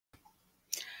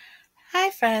Hi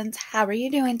friends, how are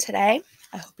you doing today?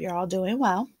 I hope you're all doing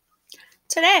well.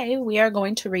 Today we are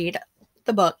going to read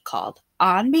the book called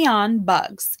On Beyond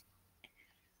Bugs,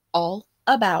 all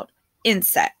about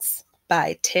insects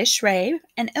by Tish, Rabe,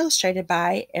 and illustrated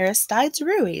by Aristades,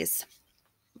 Ruiz.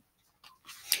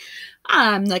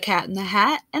 I'm the Cat in the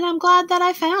Hat, and I'm glad that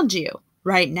I found you.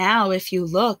 Right now, if you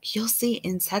look, you'll see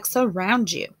insects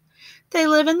around you. They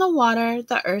live in the water,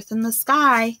 the earth, and the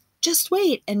sky. Just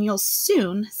wait, and you'll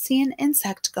soon see an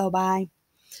insect go by.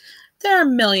 There are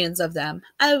millions of them.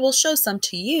 I will show some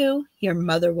to you. Your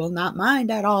mother will not mind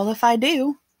at all if I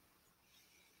do.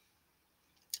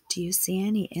 Do you see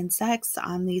any insects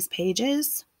on these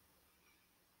pages?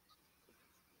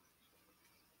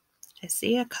 I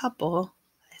see a couple.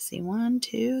 I see 1,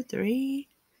 2, 3.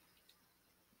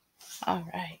 All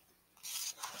right.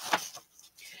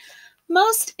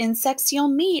 Most insects you'll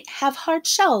meet have hard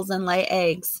shells and lay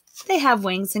eggs. They have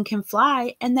wings and can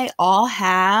fly, and they all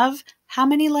have... How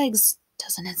many legs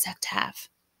does an insect have?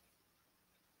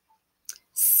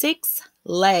 6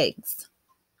 legs.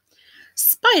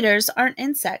 Spiders aren't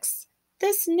insects.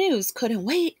 This news couldn't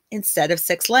wait. Instead of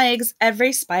 6 legs,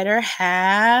 every spider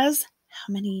has...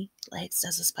 How many legs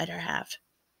does a spider have?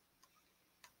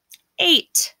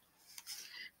 8.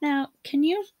 Now, can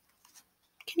you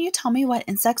tell me what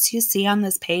insects you see on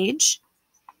this page?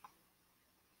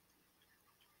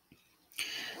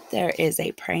 There is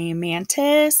a praying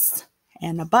mantis,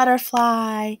 and a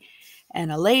butterfly, and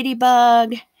a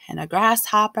ladybug, and a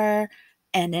grasshopper,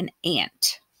 and an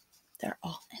ant. They're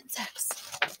all insects.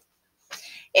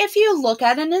 If you look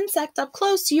at an insect up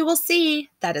close, you will see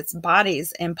that its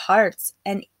body's in parts,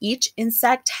 and each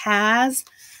insect has...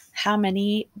 How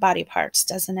many body parts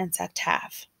does an insect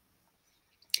have?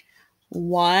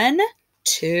 1,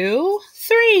 2,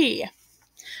 3.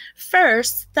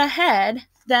 First, the head,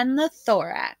 then the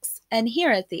thorax, and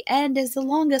here at the end is the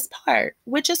longest part,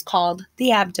 which is called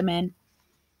the abdomen.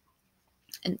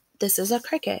 And this is a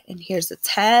cricket, and here's its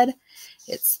head,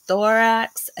 its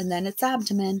thorax, and then its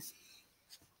abdomen.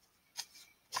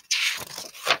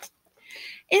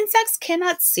 Insects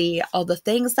cannot see all the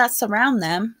things that surround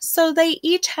them, so they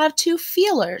each have 2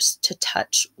 feelers to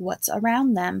touch what's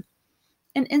around them.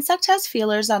 An insect has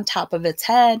feelers on top of its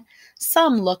head.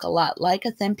 Some look a lot like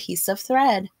a thin piece of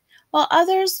thread, while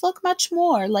others look much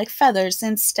more like feathers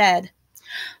instead.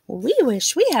 We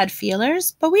wish we had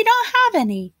feelers, but we don't have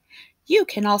any. You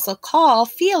can also call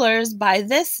feelers by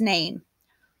this name: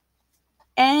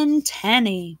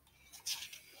 antennae.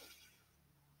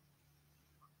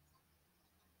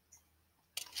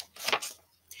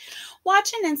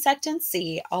 Watch an insect and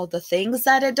see all the things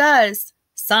that it does.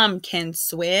 Some can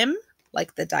swim,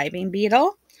 like the diving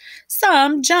beetle.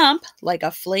 Some jump, like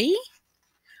a flea,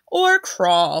 or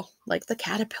crawl, like the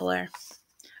caterpillar.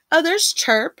 Others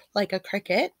chirp, like a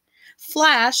cricket,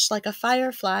 flash, like a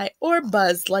firefly, or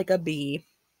buzz, like a bee.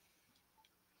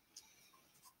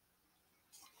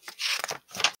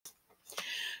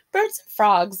 Birds and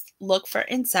frogs look for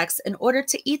insects in order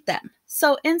to eat them,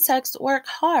 so insects work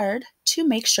hard to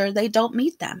make sure they don't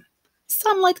meet them.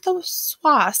 Some, like the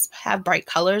wasp, have bright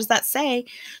colors that say,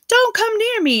 "Don't come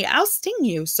near me, I'll sting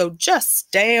you, so just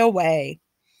stay away."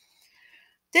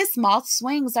 This moth's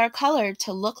wings are colored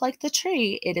to look like the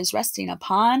tree it is resting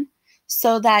upon,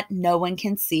 so that no one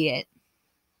can see it.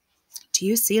 Do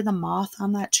you see the moth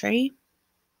on that tree?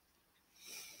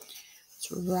 It's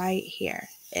right here.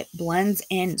 It blends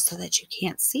in so that you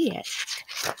can't see it.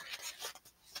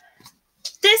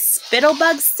 This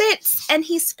spittlebug sits and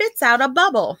he spits out a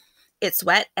bubble. It's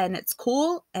wet and it's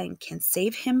cool and can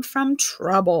save him from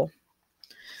trouble.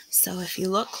 So if you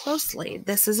look closely,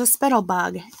 this is a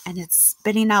spittlebug and it's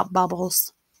spitting out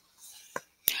bubbles.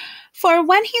 For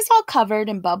when he's all covered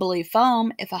in bubbly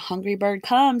foam, if a hungry bird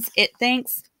comes, it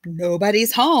thinks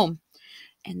nobody's home.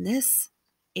 And this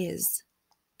is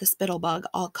the spittlebug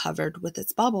all covered with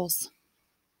its bubbles.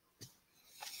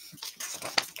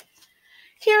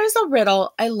 Here is a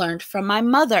riddle I learned from my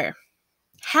mother.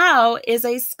 How is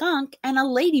a skunk and a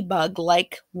ladybug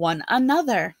like one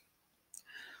another?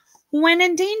 When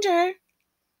danger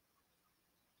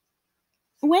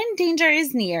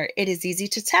is near, it is easy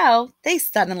to tell. They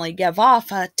suddenly give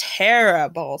off a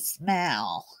terrible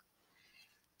smell.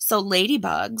 So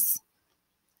ladybugs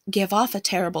give off a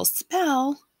terrible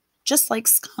smell, just like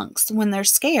skunks when they're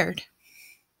scared.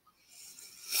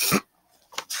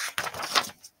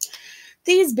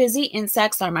 These busy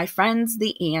insects are my friends,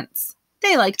 the ants.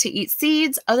 They like to eat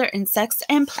seeds, other insects,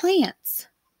 and plants.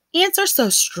 Ants are so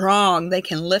strong they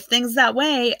can lift things that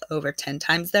weigh over 10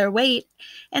 times their weight,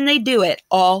 and they do it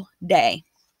all day.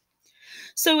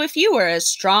 So if you were as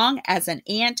strong as an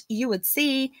ant, you would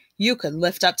see you could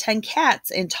lift up 10 cats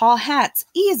in tall hats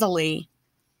easily.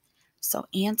 So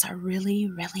ants are really,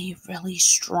 really, really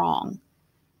strong.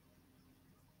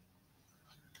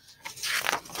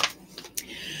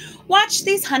 Watch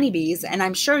these honeybees, and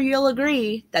I'm sure you'll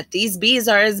agree that these bees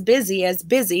are as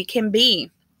busy can be.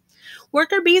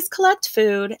 Worker bees collect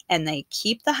food, and they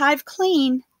keep the hive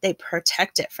clean. They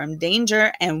protect it from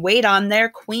danger and wait on their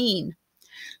queen.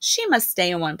 She must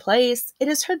stay in one place. It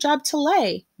is her job to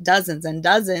lay dozens and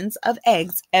dozens of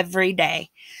eggs every day.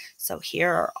 So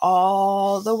here are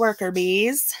all the worker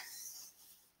bees.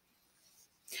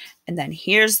 And then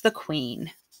here's the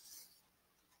queen.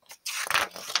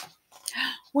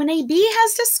 When a bee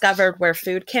has discovered where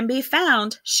food can be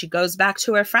found, she goes back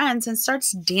to her friends and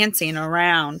starts dancing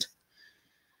around.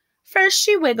 First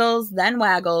she wiggles, then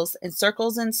waggles, in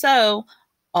circles, and so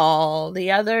all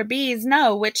the other bees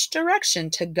know which direction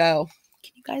to go.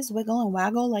 Can you guys wiggle and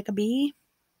waggle like a bee?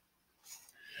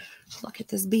 Look at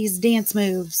this bee's dance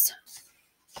moves.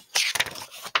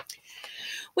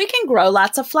 We can grow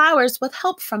lots of flowers with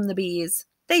help from the bees.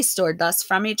 They store dust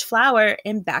from each flower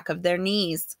in back of their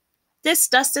knees. This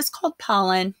dust is called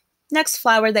pollen. Next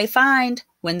flower they find,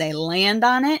 when they land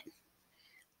on it,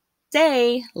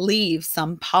 they leave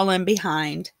some pollen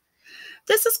behind.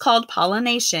 This is called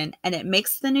pollination, and it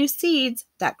makes the new seeds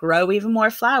that grow even more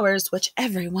flowers, which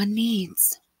everyone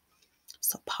needs.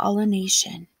 So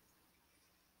pollination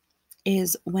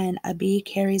is when a bee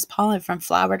carries pollen from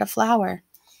flower to flower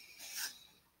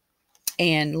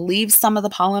and leaves some of the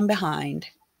pollen behind.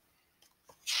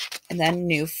 And then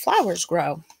new flowers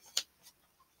grow.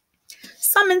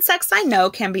 Some insects I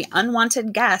know can be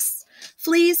unwanted guests.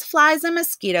 Fleas, flies, and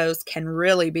mosquitoes can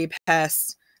really be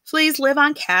pests. Fleas live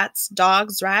on cats,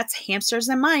 dogs, rats, hamsters,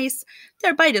 and mice.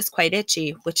 Their bite is quite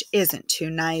itchy, which isn't too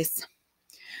nice.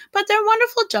 But they're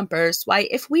wonderful jumpers. Why,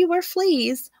 if we were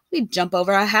fleas, we'd jump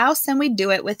over a house and we'd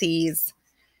do it with ease.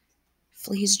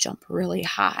 Fleas jump really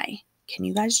high. Can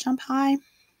you guys jump high?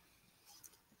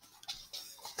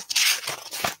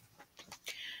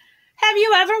 Have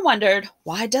you ever wondered,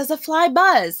 why does a fly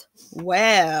buzz?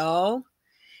 Well,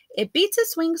 it beats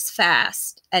its wings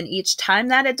fast, and each time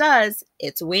that it does,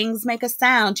 its wings make a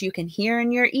sound you can hear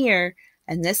in your ear,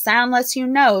 and this sound lets you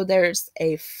know there's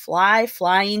a fly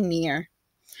flying near.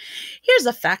 Here's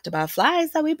a fact about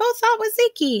flies that we both thought was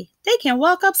icky. They can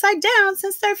walk upside down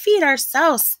since their feet are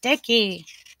so sticky.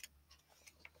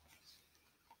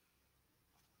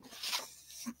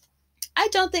 I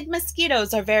don't think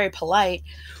mosquitoes are very polite.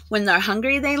 When they're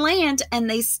hungry, they land, and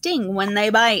they sting when they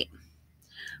bite.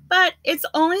 But it's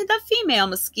only the female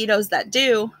mosquitoes that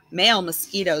do. Male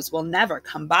mosquitoes will never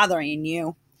come bothering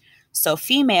you. So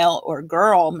female or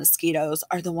girl mosquitoes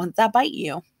are the ones that bite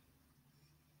you.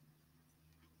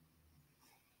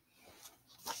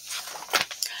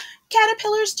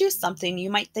 Caterpillars do something you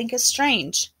might think is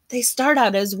strange. They start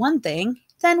out as one thing,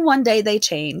 then one day they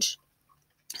change.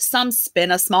 Some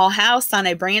spin a small house on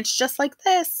a branch just like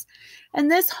this,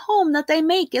 and this home that they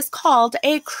make is called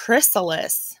a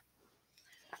chrysalis.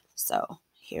 So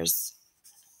here's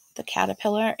the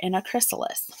caterpillar in a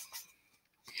chrysalis.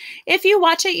 If you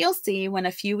watch it, you'll see when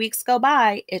a few weeks go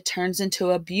by, it turns into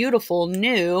a beautiful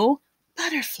new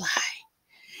butterfly.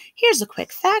 Here's a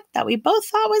quick fact that we both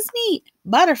thought was neat.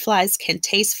 Butterflies can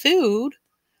taste food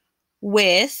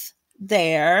with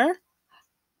their,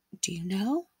 do you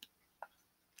know?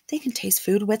 They can taste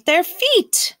food with their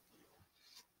feet.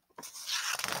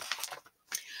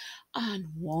 On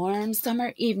warm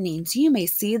summer evenings, you may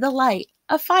see the light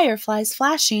of fireflies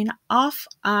flashing off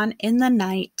on in the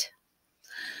night.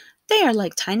 They are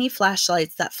like tiny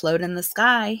flashlights that float in the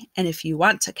sky, and if you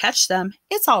want to catch them,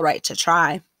 it's all right to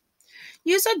try.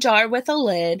 Use a jar with a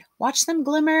lid, watch them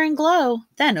glimmer and glow,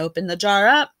 then open the jar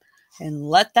up and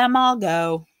let them all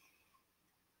go.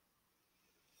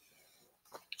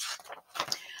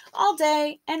 All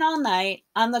day and all night,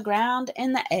 on the ground,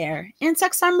 in the air,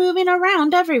 insects are moving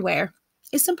around everywhere.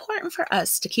 It's important for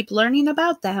us to keep learning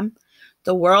about them.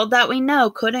 The world that we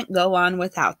know couldn't go on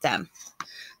without them.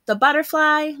 The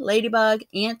butterfly, ladybug,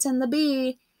 ant, and the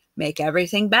bee make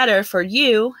everything better for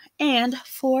you and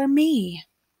for me.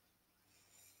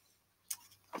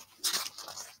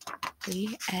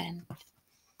 The end.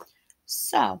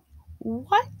 So,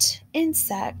 what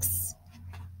insects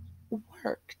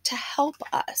work to help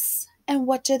us, and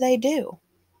what do they do?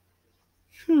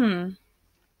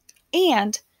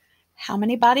 And how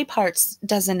many body parts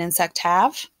does an insect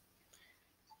have?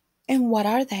 And what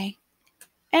are they?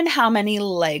 And how many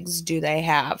legs do they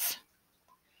have?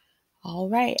 All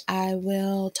right, I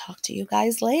will talk to you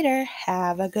guys later.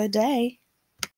 Have a good day.